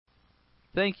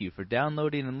Thank you for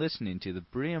downloading and listening to the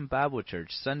Berean Bible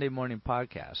Church Sunday Morning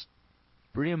Podcast.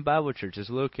 Berean Bible Church is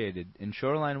located in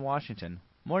Shoreline, Washington,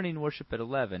 morning worship at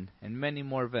 11, and many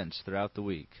more events throughout the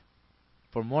week.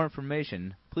 For more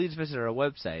information, please visit our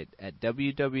website at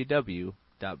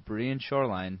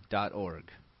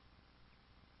www.bereanshoreline.org.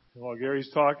 While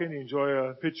Gary's talking, you enjoy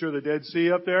a picture of the Dead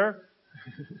Sea up there?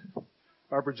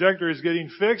 Our projector is getting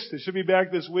fixed. It should be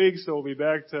back this week, so we'll be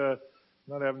back to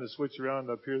not having to switch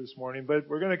around up here this morning. But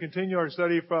we're going to continue our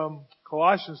study from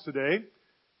Colossians today.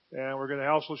 And we're going to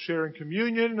also share in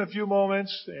communion in a few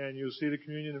moments. And you'll see the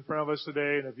communion in front of us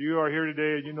today. And if you are here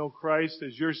today and you know Christ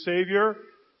as your Savior,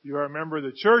 you are a member of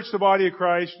the church, the body of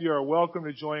Christ, you are welcome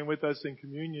to join with us in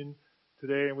communion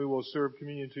today. And we will serve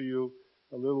communion to you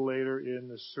a little later in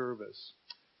the service.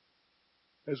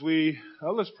 As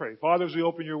let's pray. Father, as we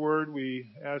open your word, we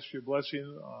ask your blessing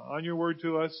on your word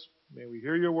to us. May we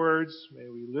hear your words. May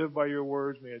we live by your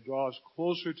words. May it draw us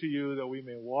closer to you that we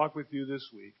may walk with you this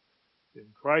week.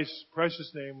 In Christ's precious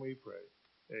name we pray.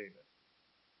 Amen.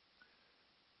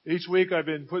 Each week I've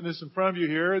been putting this in front of you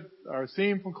here. Our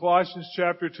theme from Colossians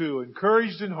chapter 2.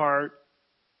 Encouraged in heart,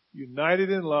 united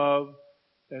in love,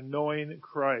 and knowing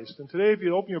Christ. And today, if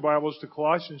you open your Bibles to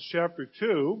Colossians chapter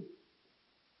 2,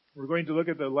 we're going to look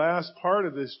at the last part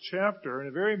of this chapter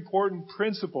and very important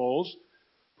principles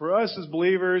for us as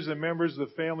believers and members of the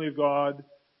family of God,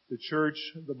 the church,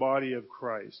 the body of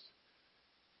Christ.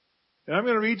 And I'm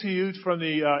going to read to you from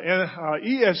the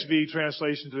ESV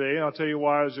translation today, and I'll tell you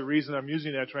why. There's a reason I'm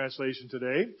using that translation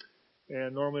today.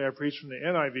 And normally I preach from the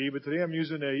NIV, but today I'm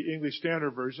using the English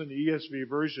Standard Version, the ESV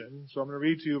version. So I'm going to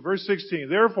read to you verse 16.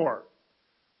 Therefore,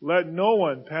 let no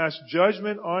one pass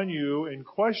judgment on you in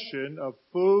question of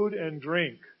food and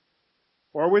drink,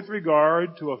 or with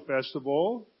regard to a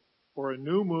festival, or a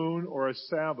new moon, or a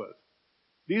Sabbath.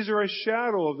 These are a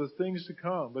shadow of the things to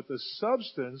come, but the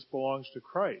substance belongs to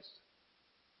Christ.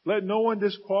 Let no one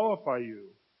disqualify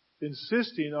you,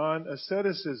 insisting on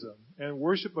asceticism and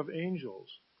worship of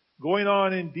angels, going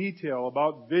on in detail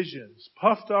about visions,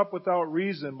 puffed up without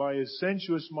reason by his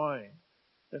sensuous mind,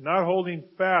 and not holding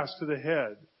fast to the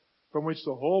head, from which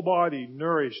the whole body,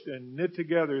 nourished and knit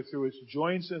together through its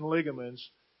joints and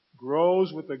ligaments,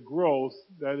 grows with the growth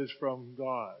that is from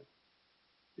God.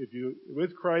 If you,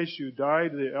 with Christ, you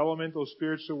died to the elemental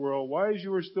spirits of the world, why, as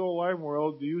you are still alive in the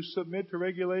world, do you submit to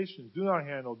regulations? Do not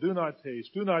handle, do not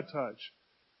taste, do not touch,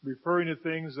 referring to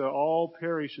things that all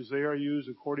perish as they are used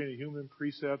according to human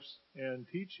precepts and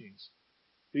teachings.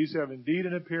 These have indeed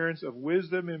an appearance of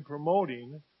wisdom in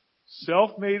promoting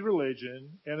self-made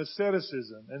religion and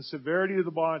asceticism and severity of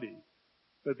the body,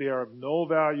 but they are of no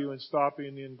value in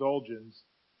stopping the indulgence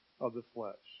of the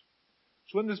flesh.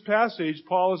 So in this passage,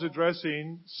 Paul is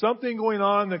addressing something going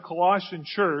on in the Colossian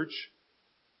church,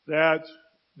 that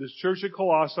this church at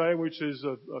Colossae, which is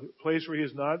a place where he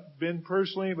has not been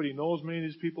personally, but he knows many of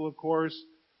these people, of course.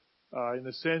 In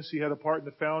the sense, he had a part in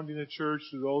the founding of the church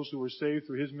to those who were saved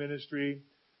through his ministry.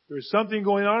 There's something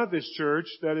going on at this church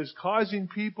that is causing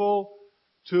people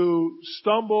to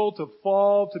stumble, to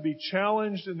fall, to be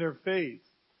challenged in their faith.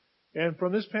 And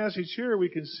from this passage here, we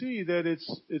can see that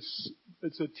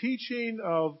it's a teaching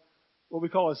of what we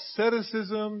call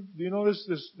asceticism. Do you notice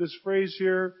this phrase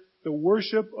here? The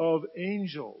worship of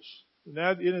angels. And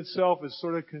that in itself is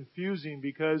sort of confusing,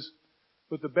 because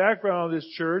with the background of this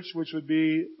church, which would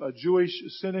be a Jewish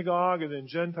synagogue and then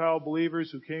Gentile believers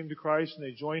who came to Christ and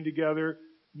they joined together,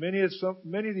 many of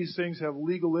these things have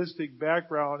legalistic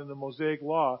background in the Mosaic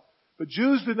law. But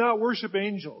Jews did not worship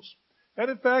angels. And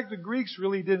in fact, the Greeks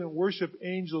really didn't worship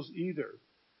angels either.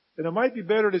 And it might be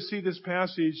better to see this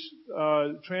passage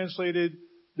translated,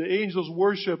 the angels'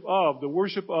 worship of, the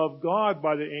worship of God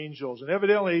by the angels. And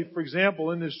evidently, for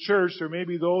example, in this church, there may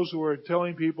be those who are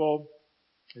telling people,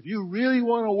 if you really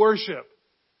want to worship,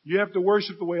 you have to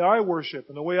worship the way I worship.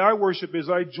 And the way I worship is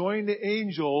I join the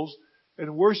angels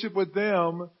and worship with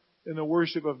them in the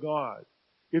worship of God.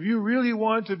 If you really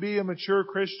want to be a mature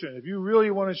Christian, if you really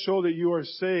want to show that you are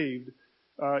saved,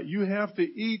 you have to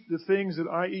eat the things that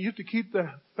I eat. You have to keep the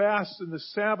fasts and the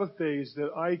Sabbath days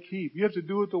that I keep. You have to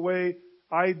do it the way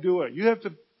I do it. You have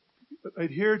to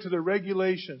adhere to the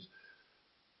regulations.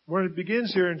 When it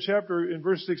begins here in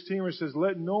verse 16, where it says,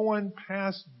 let no one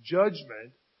pass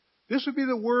judgment, this would be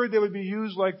the word that would be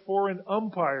used like for an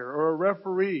umpire or a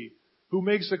referee who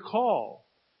makes a call.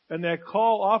 And that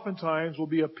call oftentimes will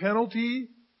be a penalty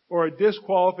or a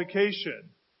disqualification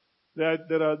that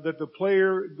the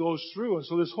player goes through. And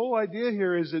so this whole idea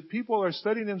here is that people are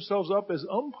setting themselves up as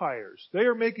umpires. They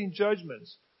are making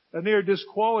judgments, and they are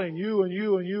disqualifying you and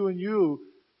you and you and you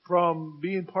from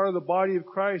being part of the body of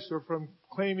Christ or from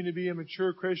claiming to be a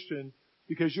mature Christian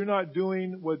because you're not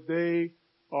doing what they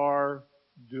are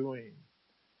doing.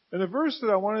 And the verse that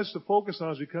I want us to focus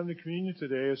on as we come to communion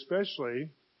today, especially,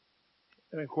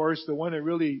 and of course the one that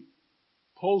really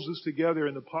pulls us together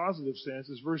in the positive sense,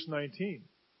 is verse 19.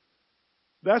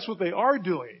 That's what they are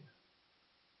doing.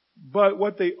 But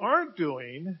what they aren't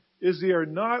doing is they are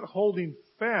not holding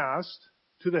fast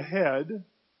to the head,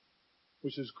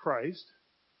 which is Christ,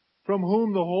 from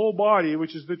whom the whole body,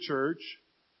 which is the church,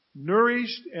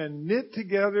 nourished and knit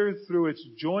together through its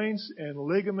joints and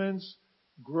ligaments,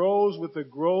 grows with the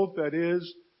growth that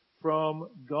is from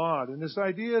God. And this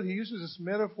idea, he uses this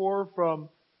metaphor from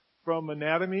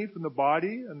anatomy, from the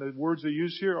body, and the words they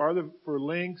use here are for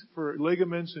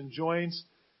ligaments and joints.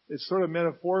 It's sort of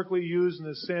metaphorically used in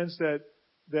the sense that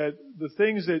the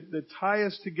things that tie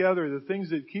us together, the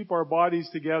things that keep our bodies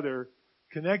together,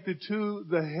 connected to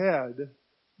the head,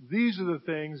 these are the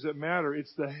things that matter.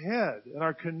 It's the head and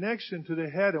our connection to the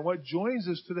head and what joins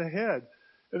us to the head.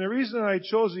 And the reason I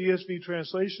chose the ESV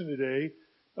translation today,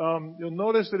 you'll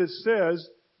notice that it says,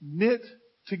 knit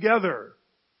together.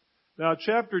 Now,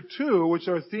 chapter 2, which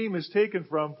our theme is taken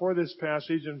from for this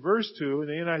passage, in verse 2, in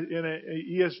the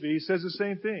ESV, says the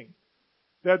same thing.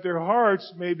 That their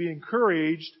hearts may be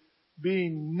encouraged,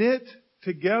 being knit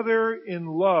together in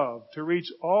love, to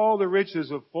reach all the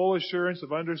riches of full assurance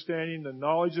of understanding the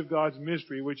knowledge of God's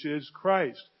mystery, which is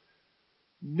Christ.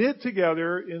 Knit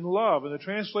together in love. And the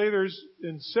translators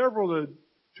in several of the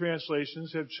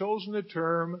translations have chosen the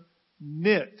term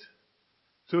knit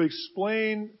to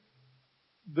explain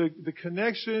the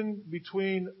connection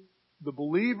between the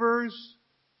believers,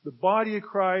 the body of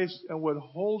Christ, and what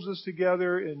holds us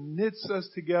together and knits us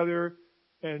together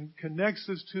and connects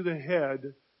us to the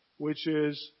head, which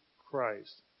is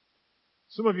Christ.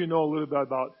 Some of you know a little bit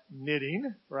about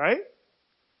knitting, right?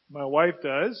 My wife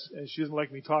does, and she doesn't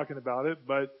like me talking about it,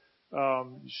 but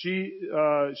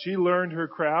she learned her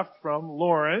craft from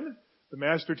Lauren, the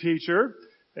master teacher,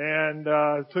 and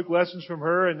took lessons from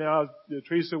her, and now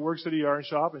Teresa works at a yarn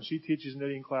shop, and she teaches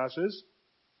knitting classes.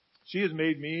 She has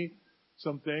made me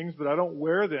some things, but I don't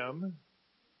wear them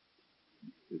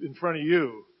in front of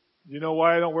you. Do you know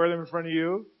why I don't wear them in front of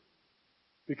you?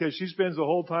 Because she spends the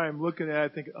whole time looking at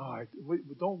it thinking,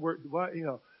 don't wear, what,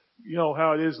 you know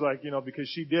how it is, like, because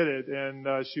she did it, and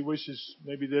she wishes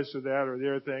maybe this or that or the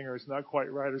other thing, or it's not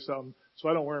quite right or something, so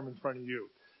I don't wear them in front of you.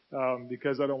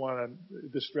 Because I don't want to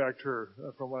distract her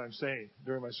from what I'm saying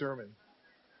during my sermon.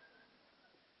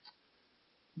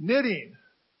 Knitting.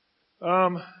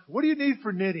 What do you need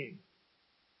for knitting?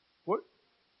 What?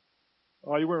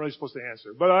 Oh, you weren't really supposed to answer,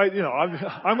 but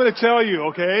I'm going to tell you,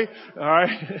 okay? All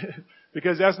right,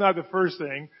 because that's not the first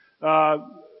thing.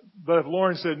 But if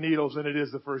Lauren said needles, then it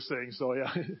is the first thing. So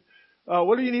yeah.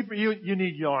 What do you need for you? You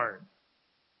need yarn,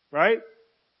 right?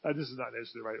 This is not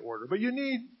necessarily the right order, but you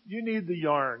need the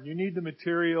yarn. You need the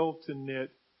material to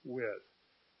knit with.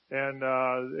 And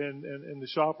in the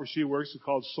shop where she works, it's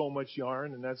called So Much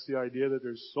Yarn, and that's the idea that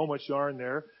there's so much yarn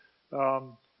there.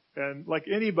 And like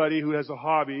anybody who has a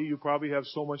hobby, you probably have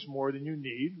so much more than you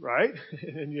need, right?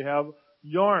 And you have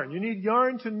yarn. You need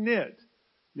yarn to knit.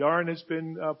 Yarn that's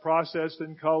been processed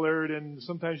and colored, and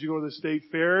sometimes you go to the state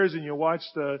fairs and you watch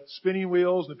the spinning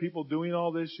wheels and the people doing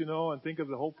all this, and think of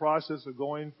the whole process of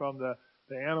going from the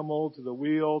animal to the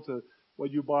wheel to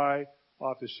what you buy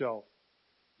off the shelf.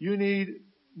 You need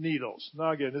needles.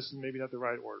 Now again, this is maybe not the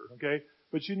right order, okay?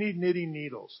 But you need knitting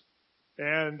needles.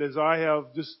 And as I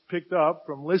have just picked up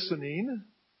from listening,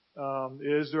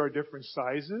 there are different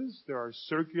sizes. There are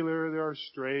circular, there are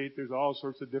straight, there's all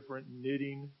sorts of different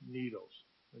knitting needles.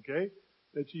 Okay,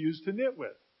 that you use to knit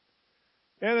with.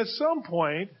 And at some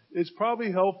point, it's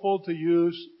probably helpful to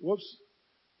use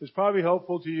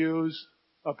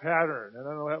a pattern. And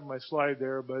I don't have my slide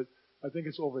there, but I think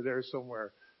it's over there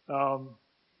somewhere.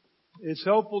 It's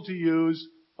helpful to use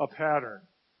a pattern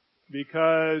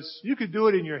because you could do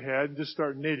it in your head and just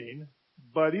start knitting.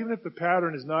 But even if the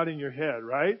pattern is not in your head,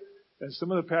 right? And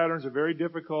some of the patterns are very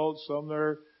difficult, some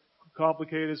are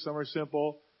complicated, some are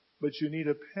simple, but you need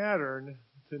a pattern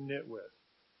to knit with.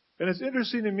 And it's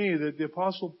interesting to me that the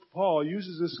Apostle Paul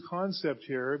uses this concept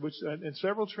here, which and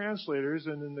several translators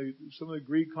and then some of the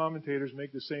Greek commentators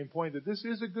make the same point, that this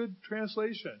is a good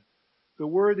translation. The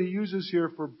word he uses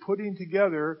here for putting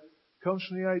together comes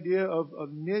from the idea of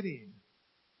knitting,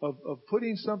 of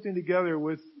putting something together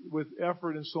with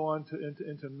effort and so on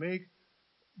and to make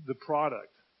the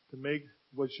product, to make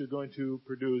what you're going to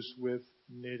produce with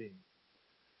knitting.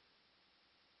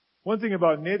 One thing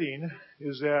about knitting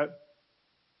is that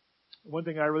one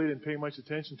thing I really didn't pay much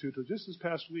attention to until just this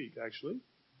past week, actually.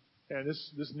 And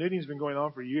this knitting's been going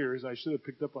on for years. I should have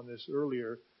picked up on this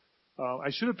earlier. I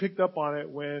should have picked up on it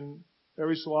when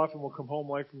every so often we'll come home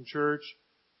like from church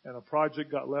and a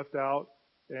project got left out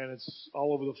and it's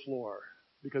all over the floor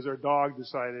because our dog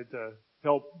decided to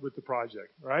help with the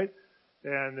project, right?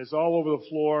 And it's all over the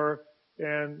floor.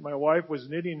 And my wife was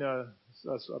knitting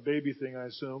a baby thing, I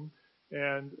assume.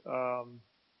 And all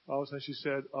of a sudden she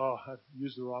said, "Oh, I've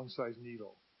used the wrong size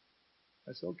needle."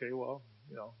 I said, "Okay, well,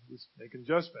 just make an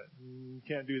adjustment. You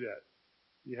can't do that.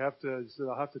 You have to." She said,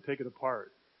 "I'll have to take it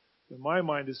apart." And my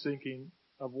mind is thinking,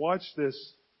 I've watched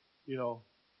this,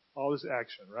 all this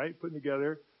action, right, putting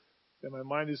together. And my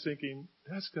mind is thinking,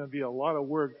 that's going to be a lot of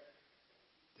work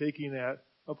taking that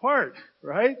apart,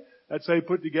 right? That's how you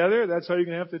put it together. That's how you're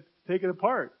going to have to take it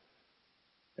apart.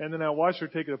 And then I watched her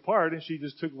take it apart, and she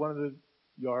just took one of the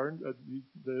yarn,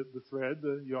 the thread,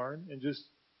 the yarn, and just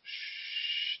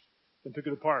and took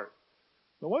it apart.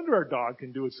 No wonder our dog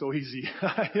can do it so easy.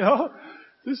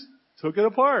 Just took it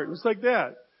apart, just like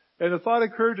that. And the thought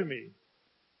occurred to me.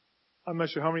 I'm not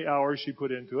sure how many hours she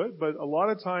put into it, but a lot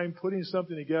of time putting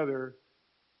something together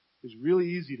is really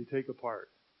easy to take apart.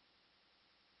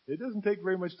 It doesn't take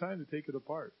very much time to take it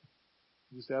apart.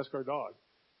 Just ask our dog.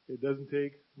 It doesn't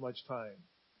take much time.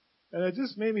 And it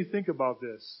just made me think about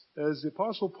this. As the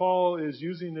Apostle Paul is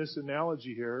using this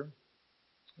analogy here,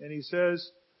 and he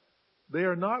says, they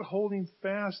are not holding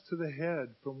fast to the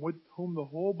head, from whom the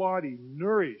whole body,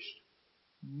 nourished,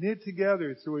 knit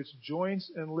together through its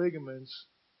joints and ligaments,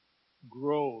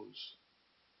 grows.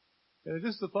 And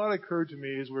just the thought occurred to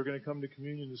me as we're going to come to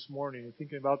communion this morning and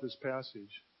thinking about this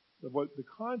passage, of what the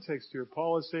context here.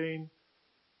 Paul is saying,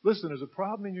 listen, there's a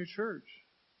problem in your church.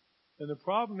 And the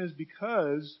problem is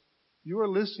because you are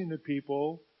listening to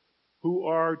people who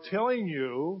are telling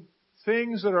you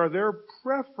things that are their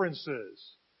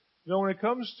preferences. When it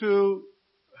comes to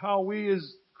how we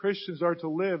as Christians are to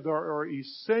live, there are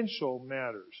essential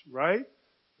matters, right?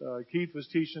 Keith was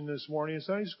teaching this morning in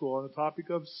Sunday school on the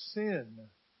topic of sin.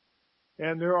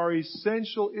 And there are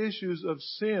essential issues of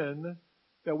sin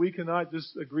that we cannot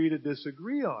just agree to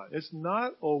disagree on. It's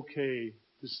not okay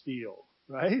to steal,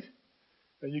 right?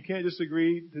 And you can't just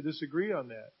agree to disagree on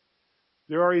that.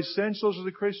 There are essentials of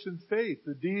the Christian faith,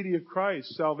 the deity of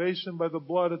Christ, salvation by the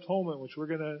blood atonement, which we're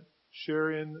going to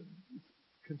share in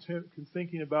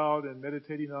thinking about and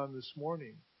meditating on this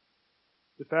morning.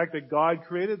 The fact that God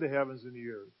created the heavens and the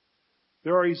earth.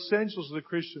 There are essentials of the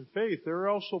Christian faith. There are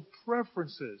also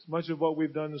preferences. Much of what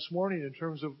we've done this morning in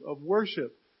terms of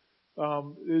worship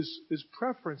is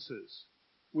preferences.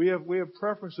 We have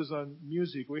preferences on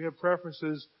music. We have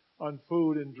preferences on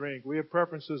food and drink. We have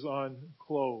preferences on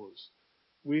clothes.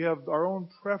 We have our own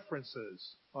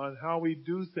preferences on how we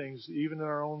do things, even in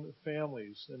our own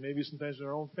families. And maybe sometimes in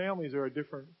our own families there are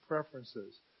different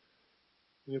preferences.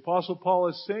 And the Apostle Paul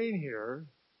is saying here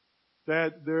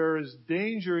that there is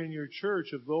danger in your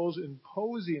church of those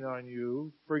imposing on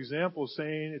you, for example,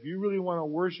 saying, if you really want to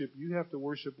worship, you have to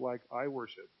worship like I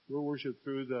worship. We'll worship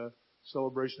through the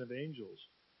celebration of angels.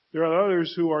 There are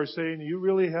others who are saying, you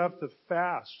really have to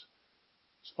fast.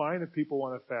 It's fine if people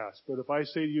want to fast, but if I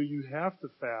say to you, you have to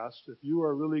fast if you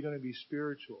are really going to be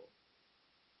spiritual.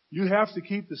 You have to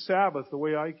keep the Sabbath the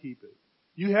way I keep it.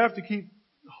 You have to keep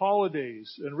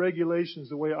holidays and regulations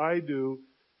the way I do,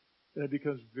 and it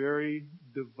becomes very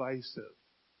divisive.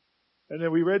 And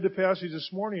then we read the passage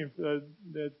this morning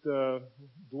that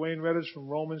Dwayne read us from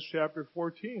Romans chapter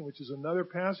 14, which is another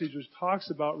passage which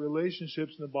talks about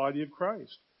relationships in the body of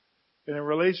Christ. And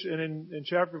in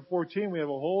chapter 14, we have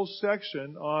a whole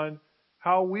section on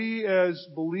how we as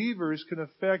believers can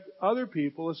affect other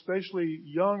people, especially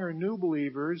young or new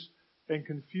believers, and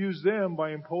confuse them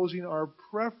by imposing our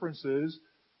preferences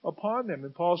upon them.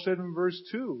 And Paul said in verse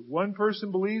 2, one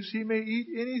person believes he may eat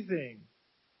anything,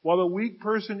 while the weak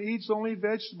person eats only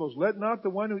vegetables. Let not the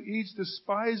one who eats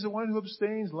despise the one who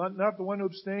abstains. Let not the one who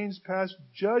abstains pass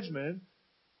judgment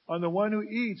on the one who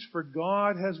eats, for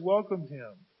God has welcomed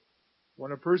him.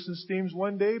 When a person esteems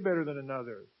one day better than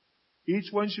another,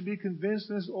 each one should be convinced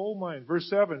in his own mind. Verse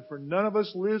 7, for none of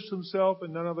us lives to himself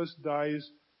and none of us dies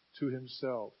to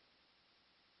himself.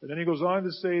 And then he goes on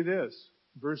to say this,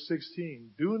 verse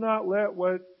 16, do not let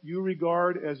what you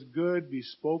regard as good be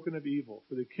spoken of evil.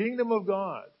 For the kingdom of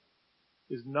God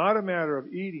is not a matter of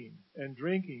eating and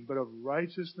drinking, but of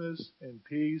righteousness and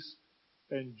peace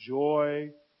and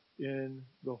joy in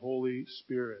the Holy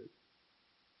Spirit.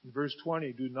 In verse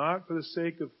 20, do not for the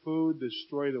sake of food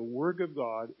destroy the work of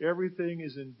God. Everything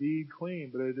is indeed clean,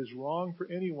 but it is wrong for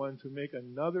anyone to make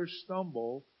another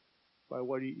stumble by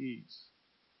what he eats.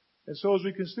 And so as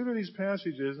we consider these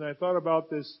passages, and I thought about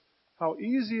this, how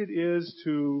easy it is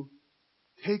to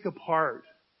take apart,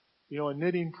 a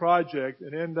knitting project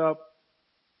and end up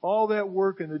all that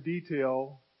work in the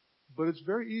detail, but it's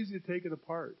very easy to take it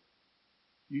apart.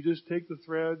 You just take the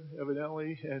thread,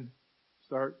 evidently, and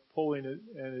start pulling it,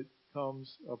 and it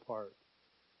comes apart.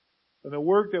 And the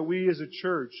work that we as a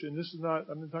church, and this is not,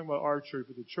 I'm not talking about our church,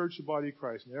 but the church, the body of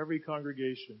Christ, and every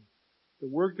congregation, the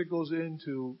work that goes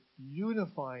into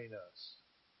unifying us,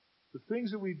 the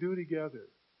things that we do together,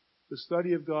 the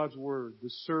study of God's Word, the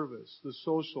service, the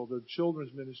social, the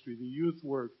children's ministry, the youth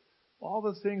work, all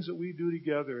the things that we do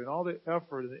together and all the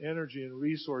effort and the energy and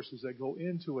resources that go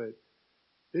into it,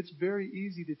 it's very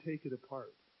easy to take it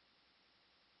apart.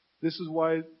 This is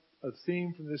why a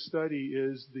theme from this study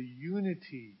is the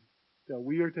unity that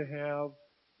we are to have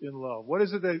in love. What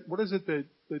is it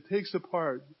that takes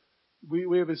apart?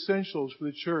 We have essentials for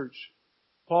the church.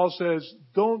 Paul says,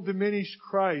 don't diminish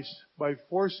Christ by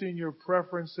forcing your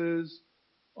preferences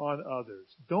on others.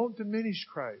 Don't diminish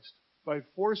Christ by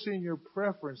forcing your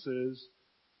preferences,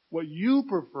 what you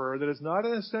prefer, that is not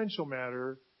an essential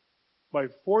matter, by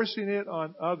forcing it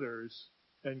on others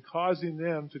and causing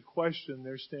them to question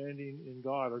their standing in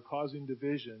God or causing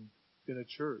division in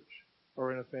a church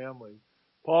or in a family.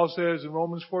 Paul says in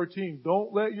Romans 14,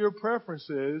 don't let your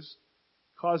preferences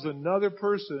cause another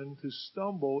person to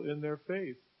stumble in their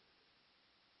faith.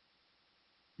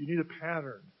 You need a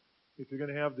pattern. If you're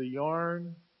going to have the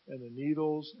yarn and the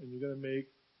needles and you're going to make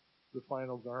the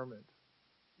final garment,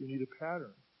 you need a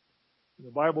pattern. And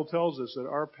the Bible tells us that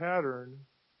our pattern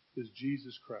is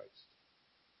Jesus Christ.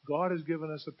 God has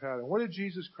given us a pattern. What did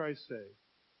Jesus Christ say?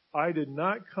 I did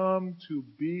not come to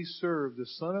be served. The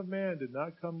Son of Man did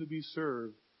not come to be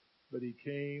served, but He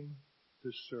came to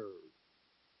serve.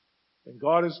 And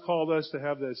God has called us to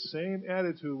have that same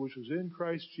attitude which was in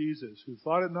Christ Jesus, who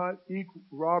thought it not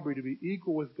robbery to be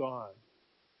equal with God,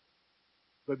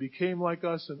 but became like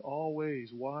us in all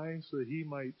ways. Why? So that He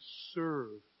might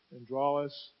serve and draw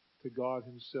us to God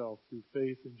Himself through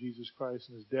faith in Jesus Christ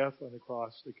and His death on the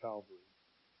cross at Calvary.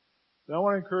 Now I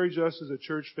want to encourage us as a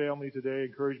church family today,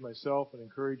 encourage myself and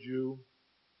encourage you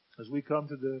as we come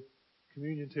to the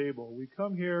communion table. We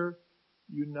come here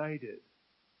united.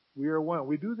 We are one.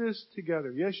 We do this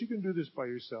together. Yes, you can do this by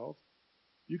yourself.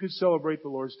 You can celebrate the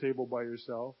Lord's table by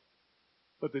yourself.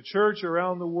 But the church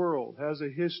around the world has a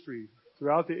history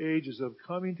throughout the ages of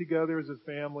coming together as a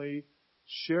family,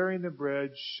 sharing the bread,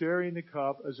 sharing the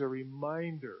cup as a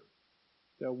reminder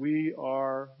that we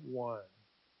are one.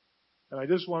 And I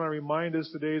just want to remind us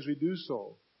today as we do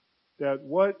so, that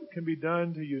what can be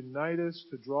done to unite us,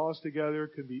 to draw us together,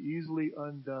 can be easily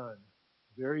undone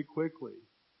very quickly.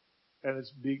 And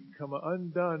it's become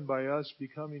undone by us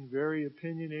becoming very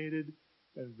opinionated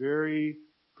and very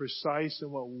precise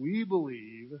in what we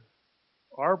believe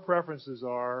our preferences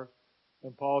are.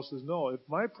 And Paul says, no, if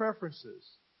my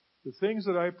preferences, the things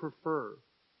that I prefer,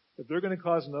 if they're going to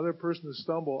cause another person to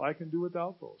stumble, I can do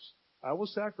without those. I will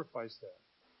sacrifice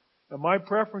that. And my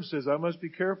preferences, I must be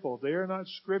careful. They are not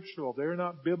scriptural. They are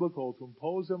not biblical. To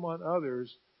impose them on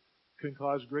others can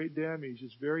cause great damage.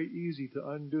 It's very easy to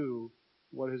undo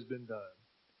what has been done.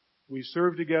 We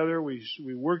serve together, we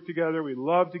work together, we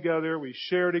love together, we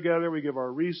share together, we give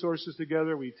our resources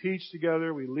together, we teach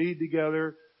together, we lead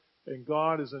together, and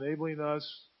God is enabling us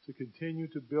to continue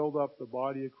to build up the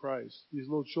body of Christ. These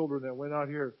little children that went out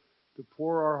here to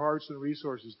pour our hearts and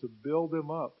resources, to build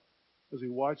them up as we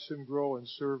watch them grow and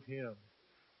serve Him.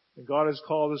 And God has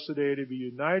called us today to be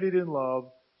united in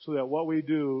love so that what we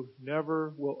do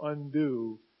never will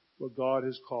undo what God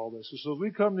has called us. So as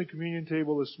we come to the communion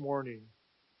table this morning,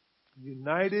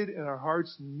 united and our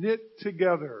hearts knit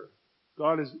together,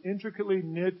 God has intricately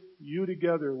knit you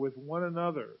together with one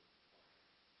another.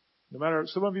 No matter,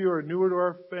 some of you are newer to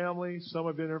our family, some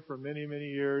have been here for many,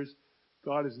 many years.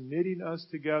 God is knitting us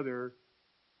together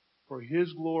for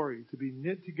His glory, to be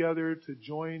knit together to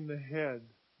join the head,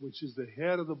 which is the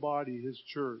head of the body, His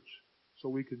church, so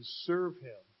we can serve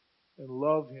Him and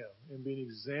love Him and be an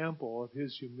example of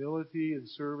His humility and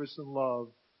service and love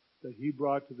that He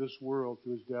brought to this world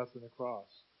through His death on the cross.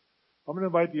 I'm going to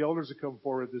invite the elders to come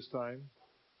forward this time.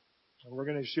 And we're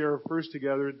going to share first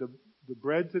together the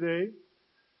bread today.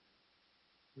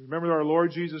 Remember our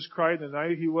Lord Jesus Christ, the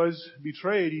night He was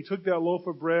betrayed, He took that loaf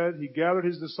of bread, He gathered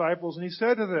His disciples, and He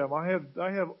said to them,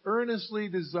 I have earnestly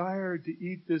desired to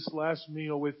eat this last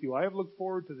meal with you. I have looked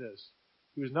forward to this.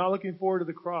 He was not looking forward to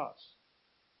the cross,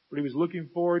 but He was looking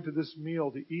forward to this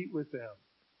meal to eat with them.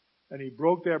 And He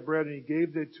broke that bread and He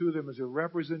gave it to them as a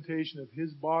representation of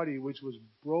His body, which was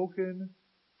broken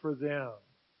for them.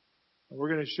 And we're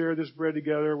going to share this bread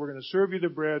together. We're going to serve you the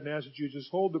bread and ask that you just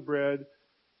hold the bread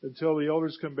until the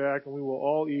elders come back, and we will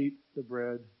all eat the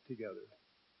bread together.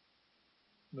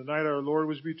 The night our Lord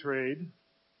was betrayed,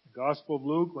 Gospel of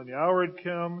Luke, when the hour had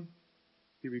come,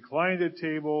 he reclined at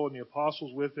table and the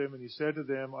apostles with him, and he said to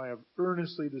them, I have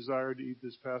earnestly desired to eat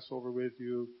this Passover with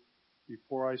you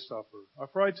before I suffer.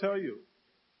 For I tell you,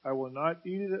 I will not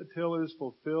eat it until it is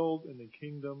fulfilled in the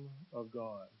kingdom of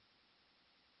God.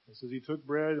 It says he took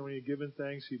bread, and when he had given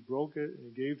thanks, he broke it, and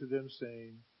he gave to them,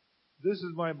 saying, This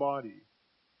is my body,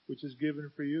 which is given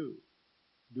for you.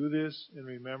 Do this in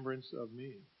remembrance of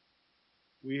me.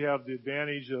 We have the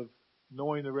advantage of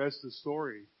knowing the rest of the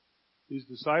story. These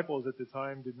disciples at the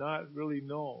time did not really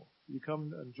know. You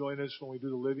come and join us when we do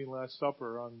the Living Last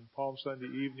Supper on Palm Sunday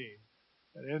evening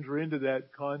and enter into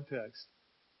that context.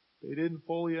 They didn't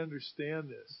fully understand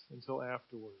this until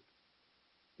afterward.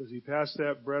 Because he passed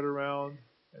that bread around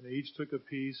and they each took a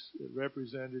piece. It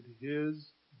represented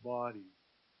his body,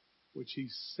 which he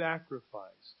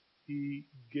sacrificed. He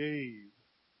gave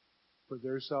for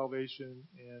their salvation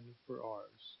and for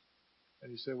ours.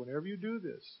 And he said, whenever you do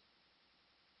this,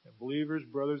 and believers,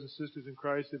 brothers and sisters in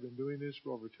Christ have been doing this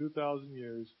for over 2,000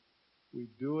 years, we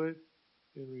do it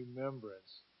in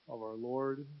remembrance of our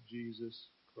Lord Jesus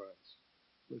Christ.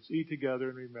 Let's eat together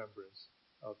in remembrance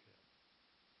of him.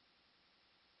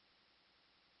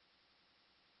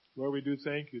 Lord, we do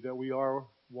thank you that we are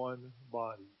one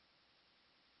body.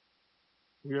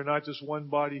 We are not just one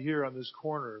body here on this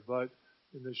corner, but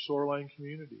in this Shoreline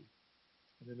community,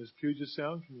 and in this Puget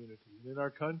Sound community, and in our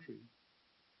country,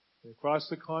 and across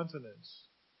the continents.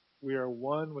 We are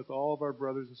one with all of our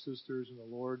brothers and sisters in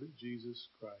the Lord Jesus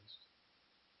Christ.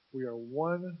 We are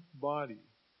one body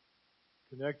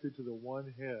connected to the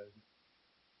one head,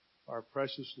 our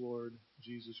precious Lord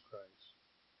Jesus Christ.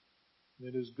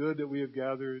 And it is good that we have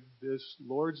gathered this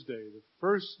Lord's Day, the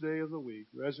first day of the week,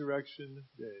 Resurrection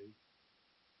Day,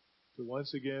 to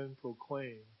once again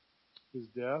proclaim his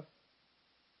death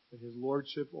and his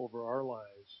lordship over our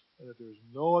lives, and that there is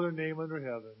no other name under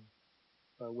heaven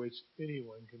by which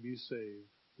anyone can be saved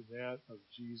than that of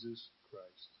Jesus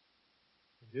Christ.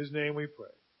 In his name we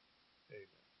pray. Amen.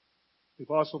 The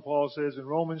Apostle Paul says in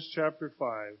Romans chapter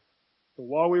 5, but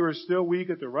while we were still weak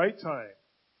at the right time,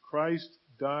 Christ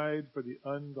died for the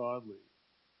ungodly.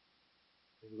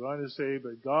 He goes on to say,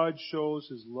 but God shows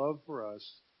his love for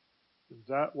us,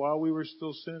 that while we were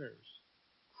still sinners,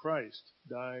 Christ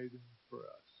died for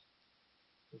us.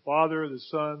 The Father, the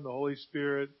Son, the Holy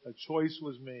Spirit, a choice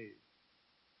was made.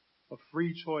 A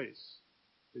free choice.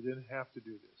 They didn't have to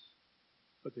do this.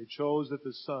 But they chose that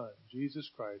the Son, Jesus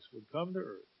Christ, would come to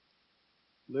earth,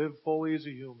 live fully as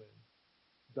a human,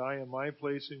 die in my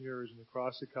place and yours on the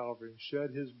cross of Calvary, and shed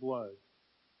his blood.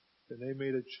 And they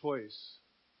made a choice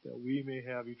that we may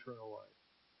have eternal life.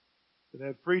 And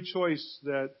that free choice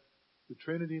that the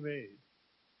Trinity made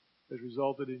has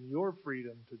resulted in your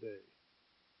freedom today.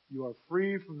 You are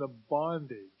free from the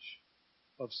bondage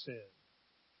of sin.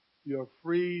 You are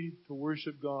free to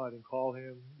worship God and call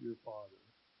him your Father.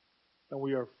 And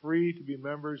we are free to be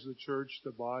members of the church,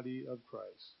 the body of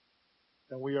Christ.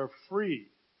 And we are free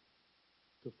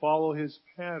to follow his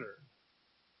pattern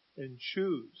and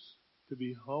choose to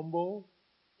be humble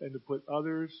and to put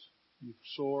others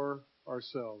before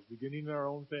ourselves, beginning in our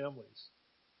own families.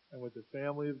 And with the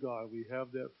family of God, we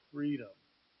have that freedom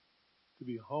to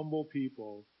be humble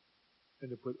people and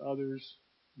to put others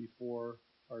before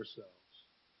ourselves.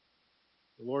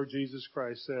 The Lord Jesus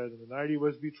Christ said, in the night he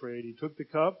was betrayed, he took the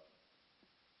cup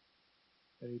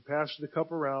and he passed the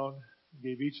cup around,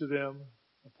 gave each of them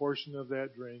a portion of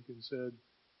that drink and said,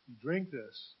 drink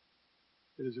this.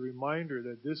 It is a reminder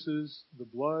that this is the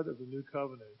blood of the new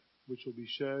covenant, which will be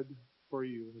shed for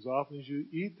you. And as often as you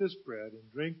eat this bread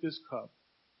and drink this cup,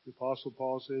 the Apostle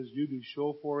Paul says, you do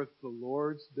show forth the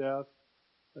Lord's death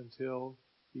until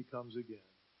he comes again.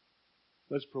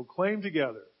 Let's proclaim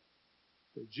together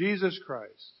that Jesus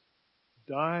Christ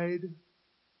died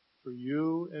for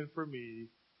you and for me,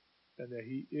 and that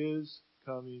he is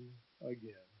coming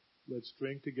again. Let's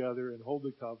drink together and hold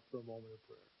the cup for a moment of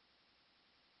prayer.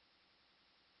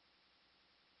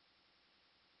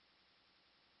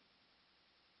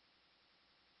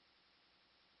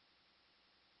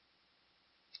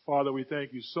 Father, we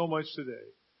thank you so much today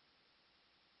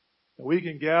that we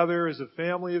can gather as a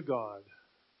family of God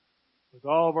with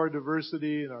all of our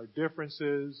diversity and our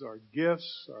differences, our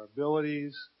gifts, our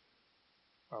abilities,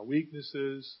 our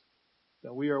weaknesses,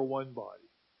 that we are one body.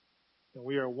 And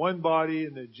we are one body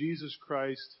and that Jesus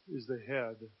Christ is the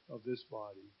head of this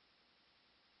body.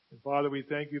 And Father, we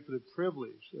thank you for the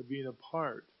privilege of being a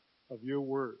part of your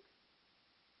work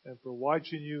and for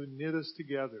watching you knit us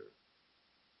together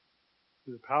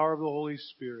through the power of the Holy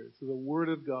Spirit, through the Word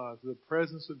of God, through the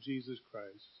presence of Jesus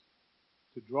Christ,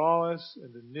 to draw us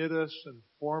and to knit us and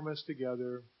form us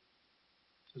together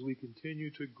as we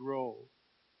continue to grow,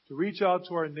 to reach out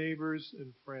to our neighbors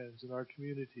and friends in our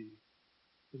community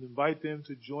and invite them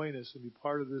to join us and be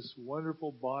part of this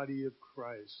wonderful body of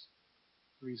Christ,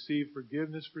 to receive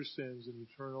forgiveness for sins and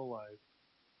eternal life.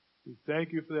 We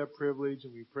thank you for that privilege,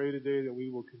 and we pray today that we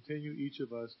will continue, each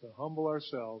of us, to humble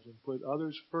ourselves and put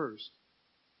others first,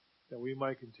 that we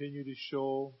might continue to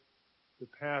show the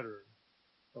pattern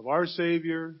of our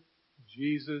Savior,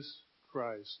 Jesus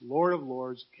Christ, Lord of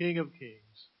Lords, King of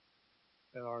Kings,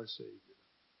 and our Savior.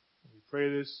 And we pray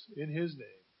this in His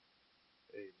name.